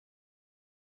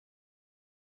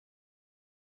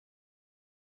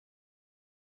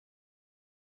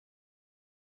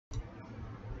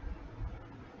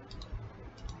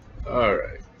All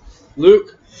right.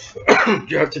 Luke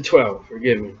chapter 12.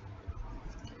 Forgive me.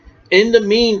 In the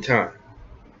meantime,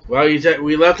 while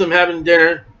we left him having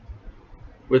dinner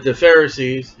with the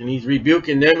Pharisees, and he's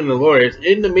rebuking them and the lawyers.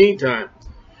 In the meantime,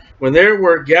 when there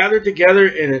were gathered together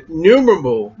an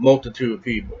innumerable multitude of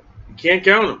people, you can't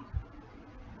count them,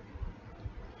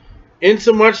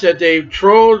 insomuch that they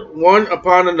trod one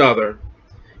upon another,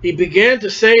 he began to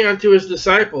say unto his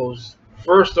disciples,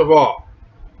 first of all.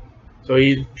 So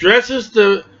he addresses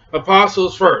the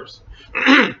apostles first.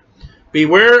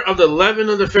 Beware of the leaven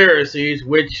of the Pharisees,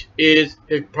 which is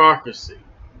hypocrisy.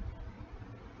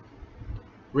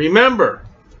 Remember,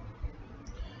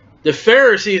 the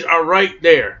Pharisees are right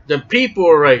there. The people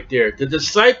are right there. The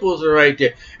disciples are right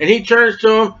there. And he turns to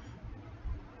them.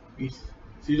 You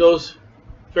see those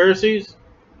Pharisees?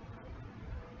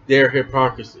 They're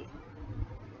hypocrisy.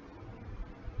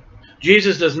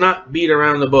 Jesus does not beat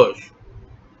around the bush.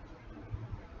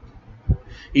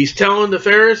 He's telling the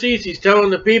Pharisees, he's telling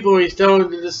the people, he's telling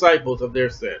the disciples of their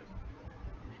sin.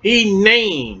 He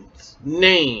names.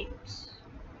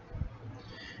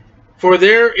 For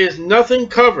there is nothing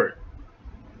covered.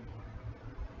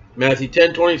 Matthew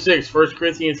 10:26, 1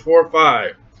 Corinthians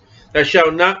 4:5. That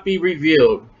shall not be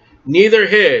revealed, neither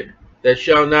hid that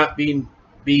shall not be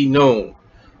known.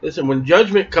 Listen, when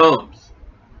judgment comes,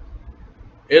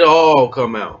 it'll all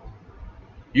come out.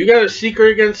 You got a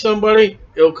secret against somebody,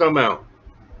 it'll come out.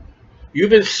 You've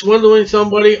been swindling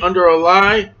somebody under a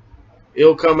lie,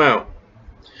 it'll come out.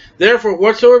 Therefore,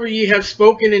 whatsoever ye have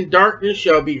spoken in darkness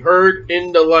shall be heard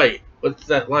in the light. What's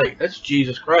that light? That's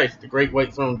Jesus Christ, the great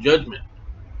white throne judgment.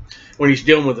 When he's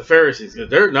dealing with the Pharisees, because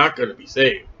they're not going to be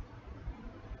saved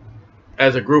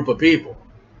as a group of people.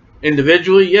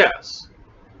 Individually, yes,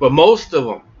 but most of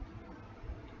them.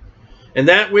 And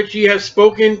that which ye have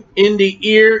spoken in the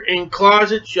ear in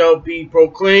closet shall be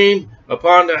proclaimed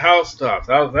upon the housetops.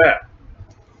 How's that?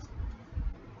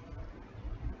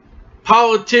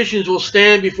 Politicians will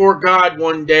stand before God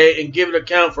one day and give an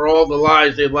account for all the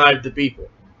lies they lied to people.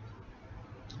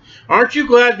 Aren't you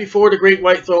glad before the great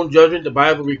white throne judgment the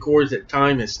Bible records that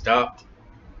time has stopped?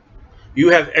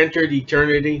 You have entered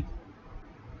eternity.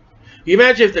 You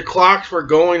imagine if the clocks were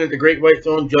going at the great white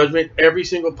throne judgment, every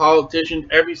single politician,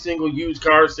 every single used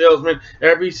car salesman,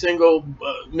 every single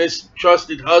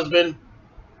mistrusted husband,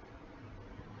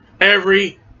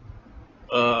 every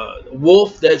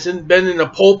wolf that's been in the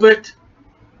pulpit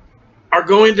are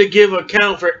going to give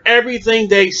account for everything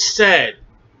they said.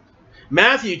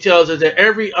 Matthew tells us that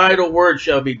every idle word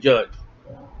shall be judged.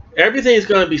 Everything is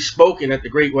going to be spoken at the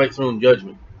great white throne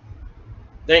judgment.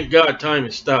 Thank God time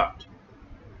has stopped.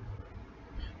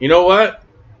 You know what?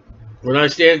 When I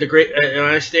stand at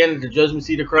the judgment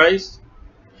seat of Christ,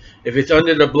 if it's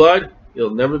under the blood,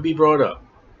 it'll never be brought up.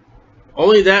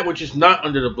 Only that which is not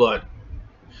under the blood.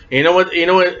 And you know what?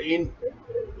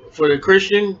 For the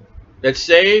Christian that's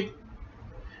saved,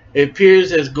 it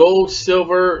appears as gold,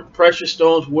 silver, precious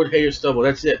stones, wood, hay, or stubble.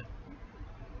 That's it.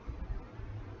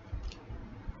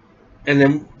 And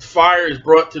then fire is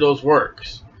brought to those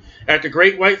works. At the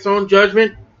great white throne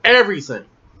judgment, everything.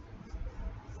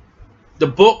 The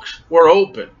books were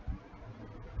open.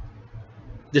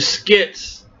 The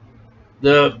skits,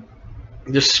 the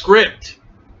script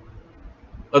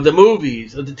of the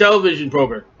movies, of the television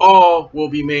program, all will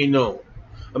be made known.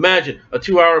 Imagine a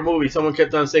 2-hour movie, someone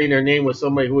kept on saying their name was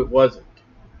somebody who it wasn't.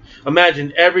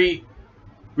 Imagine every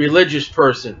religious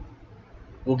person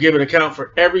will give an account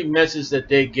for every message that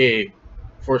they gave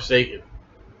for Satan.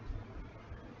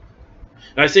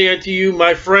 I say unto you,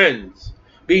 my friends,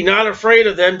 be not afraid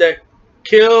of them that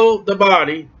kill the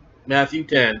body, Matthew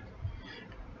 10,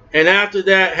 and after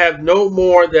that have no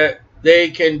more that they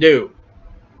can do.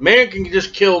 Man can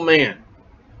just kill man.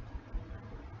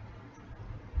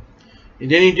 And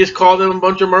didn't he just call them a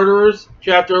bunch of murderers?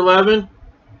 Chapter 11.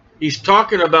 He's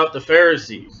talking about the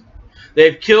Pharisees.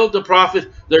 They've killed the prophets.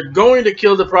 They're going to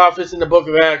kill the prophets in the book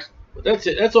of Acts. But that's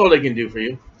it. That's all they can do for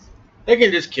you. They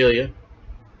can just kill you.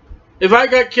 If I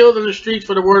got killed in the streets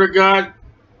for the word of God,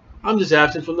 I'm just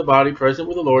absent from the body, present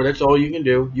with the Lord. That's all you can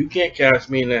do. You can't cast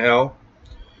me into hell.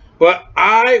 But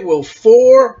I will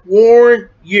forewarn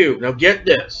you. Now get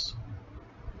this.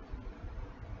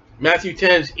 Matthew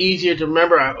 10 is easier to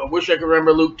remember. I wish I could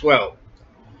remember Luke 12.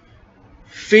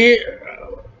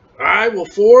 I will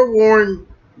forewarn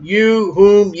you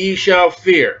whom ye shall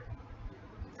fear.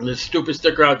 And there's a stupid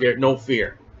sticker out there, no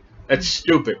fear. That's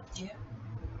stupid. Yeah.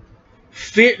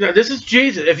 Fear. Now this is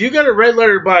Jesus. If you got a red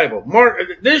letter Bible, mark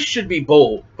this should be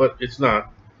bold, but it's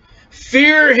not.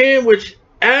 Fear him which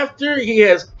after he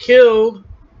has killed,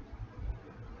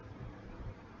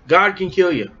 God can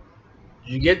kill you.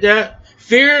 Did you get that?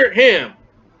 Fear him.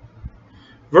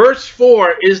 Verse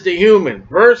 4 is the human.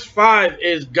 Verse 5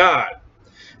 is God.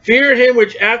 Fear him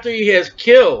which after he has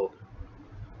killed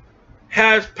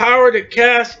has power to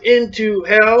cast into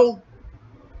hell.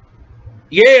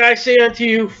 Yea, I say unto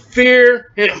you,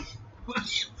 fear him.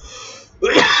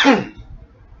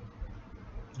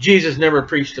 Jesus never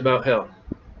preached about hell.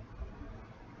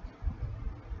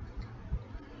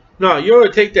 No, you ought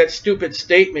to take that stupid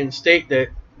statement and state that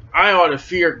I ought to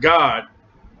fear God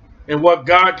and what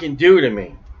God can do to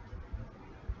me.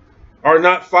 Are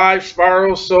not 5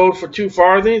 sparrows sold for 2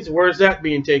 farthings? Where is that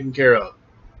being taken care of?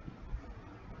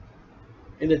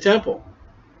 In the temple.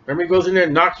 Remember, he goes in there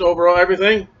and knocks over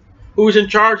everything? Who's in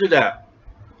charge of that?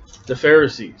 The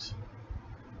Pharisees.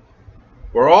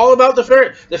 We're all about the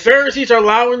Pharisees. The Pharisees are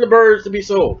allowing the birds to be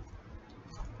sold.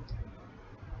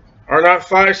 Are not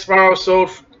 5 sparrows sold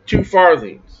for 2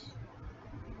 farthings?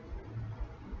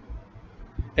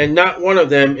 And not one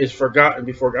of them is forgotten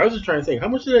before God. I was just trying to think, how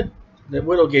much did that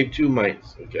widow gave 2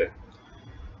 mites? Okay.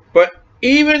 But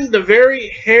even the very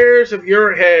hairs of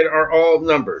your head are all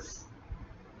numbered.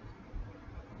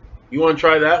 You want to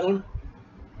try that one?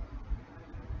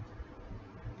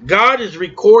 God is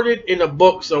recorded in a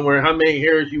book somewhere how many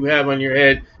hairs you have on your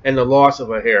head and the loss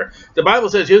of a hair. The Bible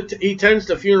says he tends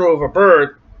the funeral of a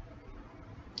bird.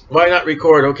 Why not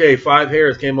record, okay, 5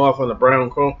 hairs came off on the brown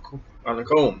comb, on the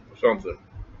comb or something.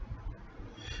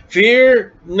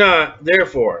 Fear not,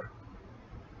 therefore.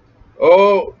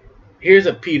 Oh, here's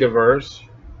a Peter verse.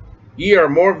 Ye are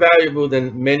more valuable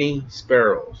than many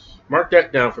sparrows. Mark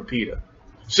that down for Peter.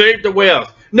 Save the whales.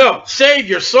 No, save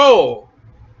your soul.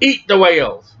 Eat the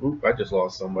whales. Oop, I just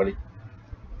lost somebody.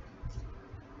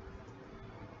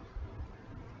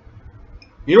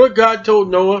 You know what God told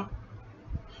Noah?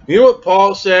 You know what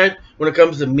Paul said when it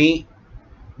comes to meat?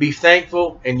 Be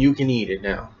thankful and you can eat it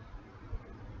now.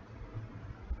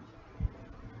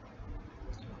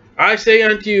 I say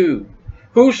unto you,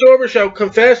 whosoever shall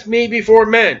confess me before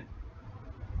men,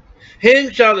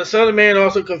 him shall the Son of Man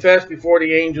also confess before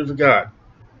the angels of God.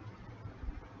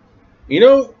 You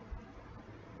know,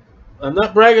 I'm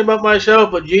not bragging about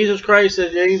myself, but Jesus Christ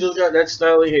says the angels of God. That's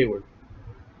Stanley Hayward.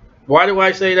 Why do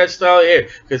I say that's Stanley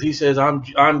Hayward? Because he says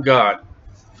I'm God.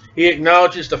 He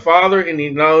acknowledges the Father and he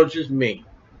acknowledges me.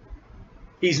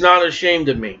 He's not ashamed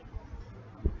of me.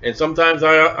 And sometimes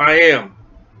I am.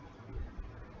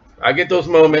 I get those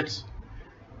moments.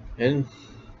 And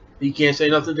he can't say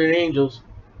nothing to the angels.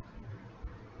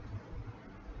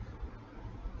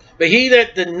 But he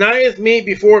that denieth me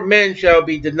before men shall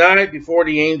be denied before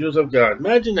the angels of God.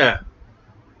 Imagine that.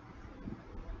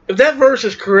 If that verse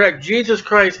is correct, Jesus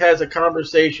Christ has a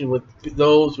conversation with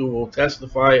those who will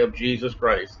testify of Jesus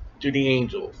Christ to the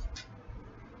angels.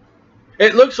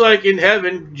 It looks like in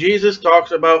heaven, Jesus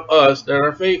talks about us that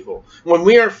are faithful. When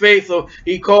we are faithful,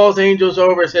 he calls angels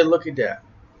over and said, look at that.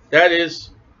 That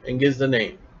is, and gives the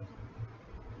name.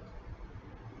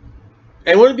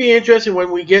 And wouldn't it be interesting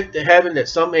when we get to heaven that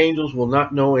some angels will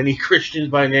not know any Christians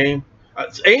by name?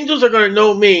 Angels are going to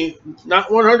know me, not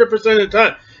 100% of the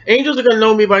time. Angels are going to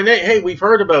know me by name. Hey, we've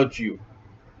heard about you.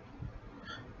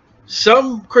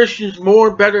 Some Christians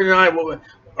more better than I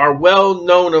are well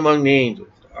known among the angels.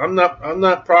 I'm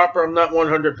not proper. I'm not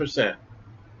 100%.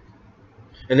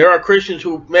 And there are Christians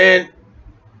who, man,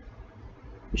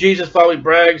 Jesus probably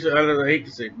brags. I don't know. I hate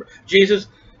to say, Jesus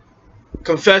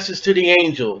confesses to the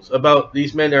angels about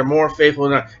these men that are more faithful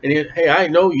than I. And he, hey, I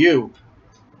know you.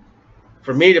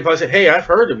 For me, if I said, hey, I've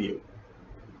heard of you.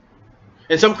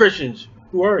 And some Christians,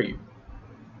 who are you? Can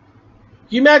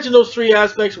you imagine those 3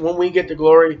 aspects when we get to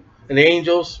glory and the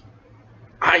angels?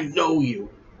 I know you.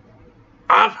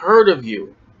 I've heard of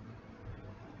you.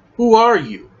 Who are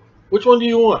you? Which one do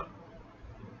you want?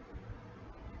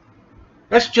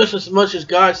 That's just as much as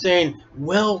God saying,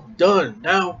 well done,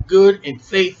 thou good and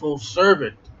faithful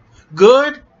servant.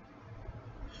 Good?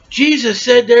 Jesus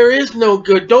said there is no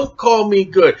good. Don't call me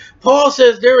good. Paul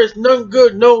says there is none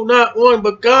good, no, not one,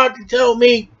 but God to tell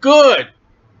me good.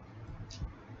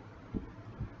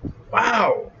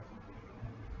 Wow.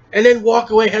 And then walk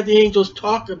away, have the angels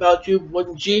talk about you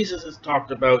when Jesus has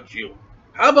talked about you.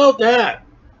 How about that?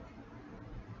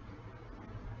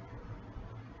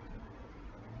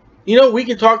 You know, we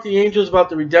can talk to the angels about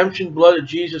the redemption blood of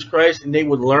Jesus Christ and they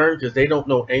would learn because they don't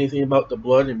know anything about the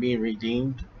blood and being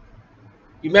redeemed.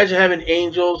 You imagine having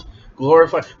angels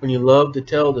glorified when you love to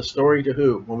tell the story to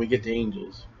who when we get to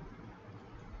angels?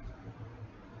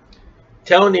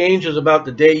 Telling the angels about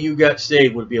the day you got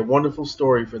saved would be a wonderful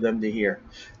story for them to hear.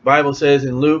 The Bible says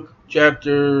in Luke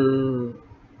chapter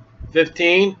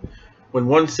 15, When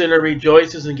one sinner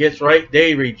rejoices and gets right,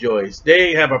 they rejoice.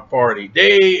 They have a party.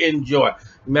 They enjoy.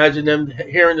 Imagine them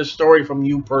hearing the story from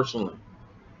you personally.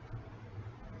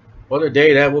 What a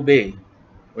day that will be,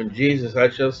 when Jesus I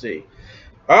shall see.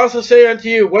 I also say unto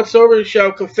you, whatsoever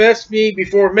shall confess me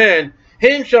before men,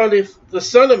 him shall the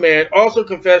Son of Man also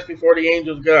confess before the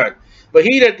angels of God. But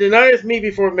he that denieth me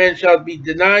before men shall be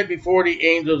denied before the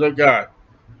angels of God.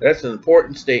 That's an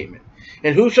important statement.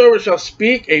 And whosoever shall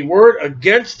speak a word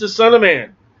against the Son of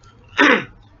Man,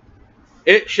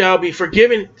 it shall be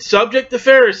forgiven, subject to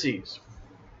Pharisees.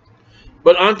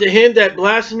 But unto him that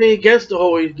blasphemy against the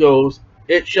Holy Ghost,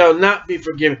 it shall not be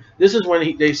forgiven. This is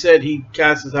when they said he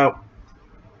casts us out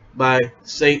by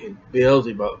Satan,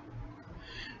 Beelzebub.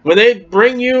 When they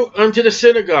bring you unto the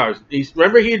synagogues,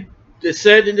 remember he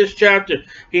said in this chapter,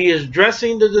 he is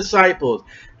addressing the disciples.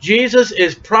 Jesus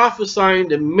is prophesying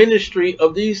the ministry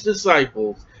of these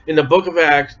disciples in the book of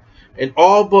Acts, and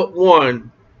all but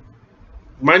one,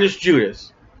 minus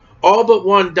Judas, all but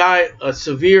one died a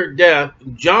severe death.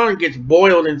 John gets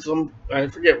boiled in some, I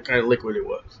forget what kind of liquid it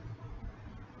was.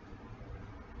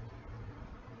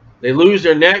 They lose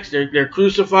their necks, they're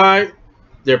crucified,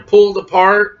 they're pulled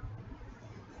apart.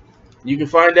 You can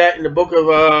find that in the book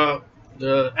of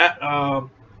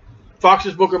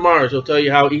Fox's Book of Martyrs. He'll tell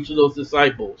you how each of those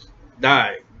disciples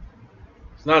died.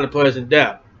 It's not a pleasant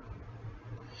death.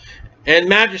 And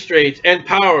magistrates and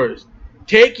powers,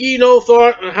 take ye no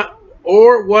thought on how,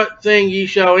 or what thing ye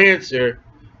shall answer,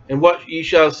 and what ye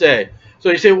shall say. So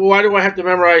you say, well, why do I have to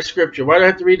memorize Scripture? Why do I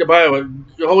have to read the Bible?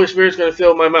 The Holy Spirit's going to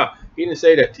fill my mouth. He didn't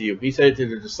say that to you. He said it to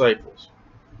the disciples.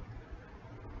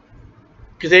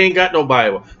 Because they ain't got no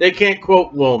Bible. They can't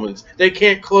quote Romans. They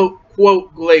can't quote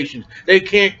Galatians. They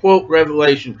can't quote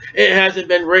Revelation. It hasn't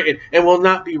been written and will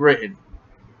not be written.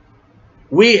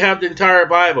 We have the entire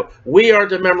Bible. We are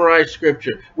to memorize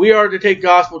Scripture. We are to take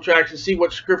gospel tracts and see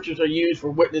what Scriptures are used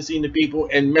for witnessing to people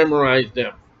and memorize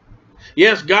them.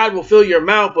 Yes, God will fill your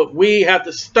mouth, but we have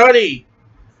to study.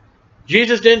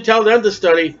 Jesus didn't tell them to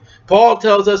study. Paul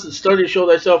tells us to study to show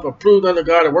thyself approved unto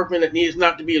God, a workman that needs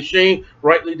not to be ashamed,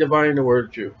 rightly dividing the word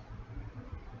of truth.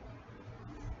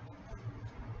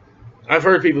 I've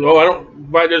heard people, oh, I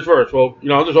don't buy this verse. Well,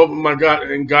 I'll just open my God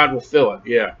and God will fill it.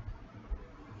 Yeah.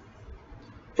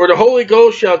 For the Holy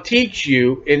Ghost shall teach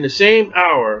you in the same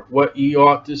hour what ye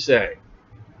ought to say.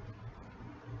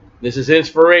 This is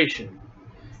inspiration.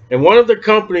 And one of the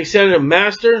company said to him,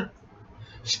 Master,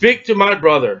 speak to my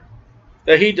brother,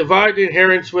 that he divide the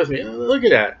inheritance with me. Look at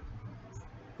that.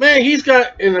 Man, he's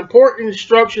got an important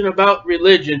instruction about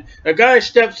religion. A guy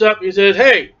steps up and he says,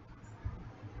 hey,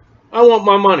 I want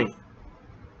my money.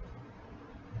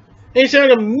 And he said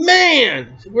to him,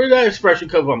 man, where did that expression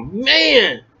come from?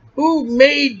 Man, who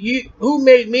made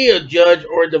me a judge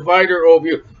or a divider over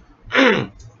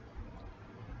you?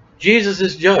 Jesus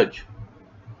is judge.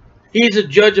 He's a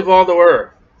judge of all the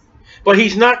earth. But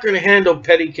he's not going to handle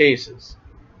petty cases.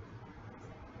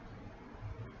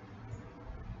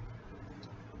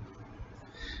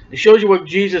 It shows you what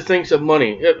Jesus thinks of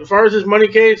money. As far as his money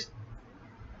case,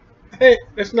 hey,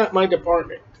 that's not my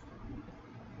department.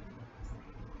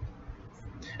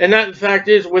 And that, the fact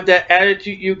is, with that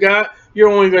attitude you got, you're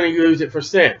only going to use it for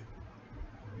sin. And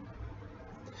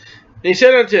he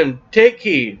said unto him, take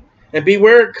heed, and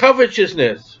beware of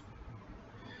covetousness.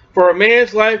 For a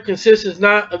man's life consists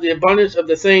not of the abundance of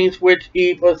the things which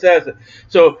he possesses.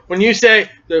 So when you say,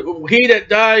 he that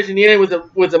dies in the end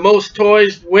with the most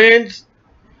toys wins,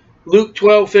 Luke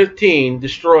 12:15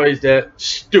 destroys that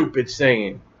stupid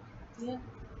saying. Yeah.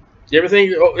 You ever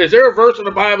think, oh, is there a verse in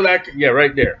the Bible that, yeah,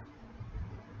 right there.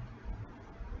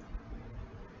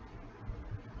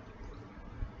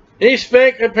 And he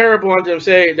spake a parable unto him,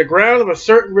 saying, the ground of a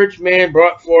certain rich man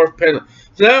brought forth plenty.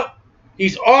 So now,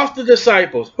 he's off the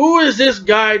disciples. Who is this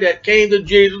guy that came to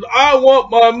Jesus? I want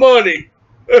my money.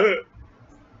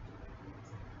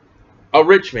 A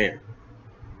rich man.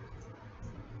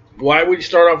 Why would he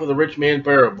start off with a rich man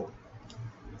parable?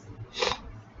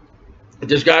 If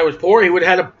this guy was poor, he would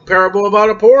have had a parable about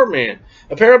a poor man.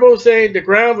 A parable saying the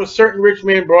ground of a certain rich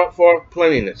man brought forth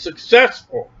plenteousness.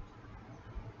 Successful.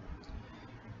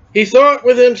 He thought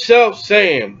with himself,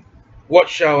 saying, what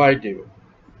shall I do?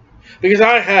 Because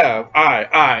I have,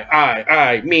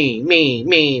 me,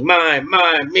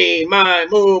 my,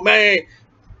 moo, man.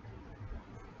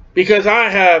 Because I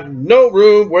have no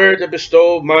room where to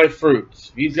bestow my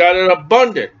fruits. He's got an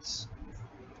abundance.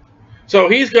 So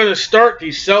he's going to start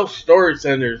these self-storage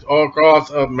centers all across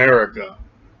America.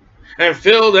 And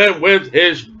fill them with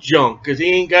his junk. Because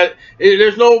he ain't got,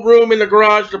 there's no room in the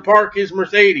garage to park his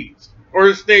Mercedes. Or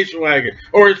his station wagon.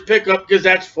 Or his pickup, because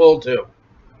that's full too.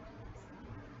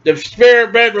 The spare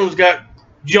bedroom's got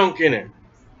junk in it.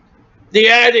 The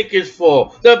attic is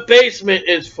full. The basement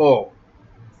is full.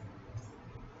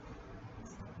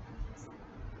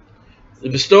 He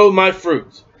bestowed my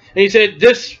fruits. And he said,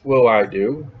 this will I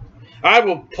do. I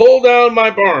will pull down my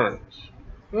barns.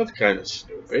 Well, that's kind of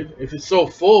stupid. If it's so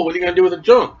full, what are you going to do with the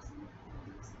junk?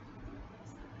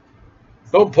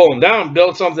 Don't pull them down.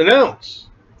 Build something else.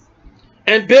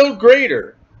 And build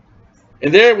greater.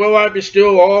 And there will I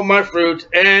bestow all my fruits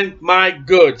and my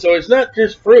goods. So it's not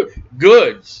just fruit.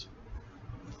 Goods.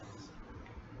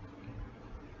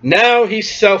 Now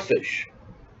he's selfish.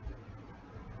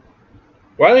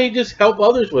 Why don't you just help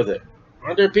others with it?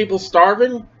 Aren't there people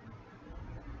starving?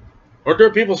 Aren't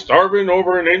there people starving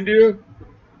over in India?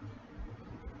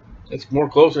 It's more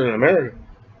closer than America.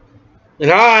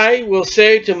 And I will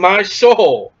say to my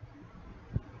soul,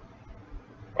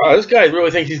 wow, this guy really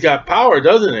thinks he's got power,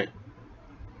 doesn't he?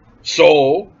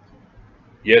 Soul,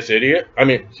 yes, idiot. I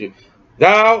mean,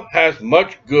 thou hast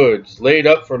much goods laid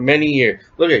up for many years.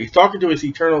 Look at it, he's talking to his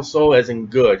eternal soul as in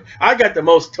good. I got the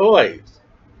most toys.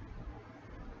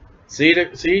 See,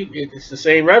 it's the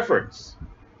same reference.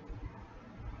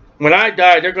 When I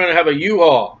die, they're going to have a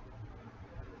U-Haul.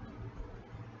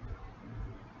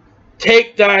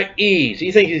 Take thy ease.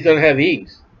 He thinks he's going to have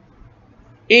ease.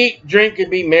 Eat, drink,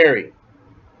 and be merry.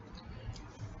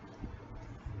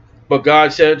 But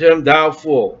God said to him, thou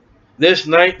fool, this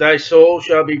night thy soul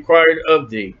shall be required of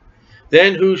thee.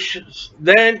 Then whose shall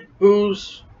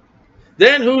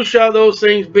those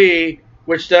things be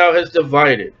which thou hast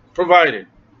provided?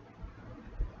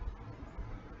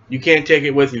 You can't take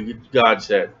it with you, God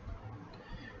said.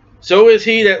 So is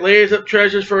he that layers up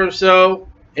treasures for himself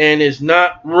and is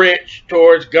not rich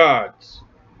towards God.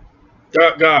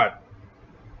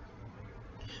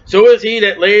 So is he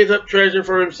that lays up treasure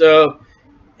for himself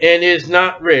and is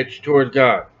not rich towards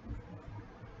God.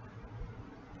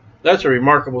 That's a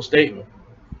remarkable statement.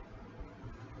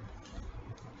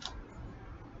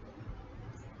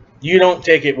 You don't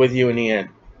take it with you in the end.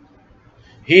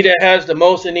 He that has the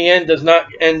most in the end does not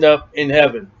end up in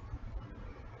heaven.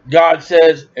 God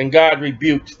says, and God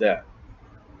rebukes that.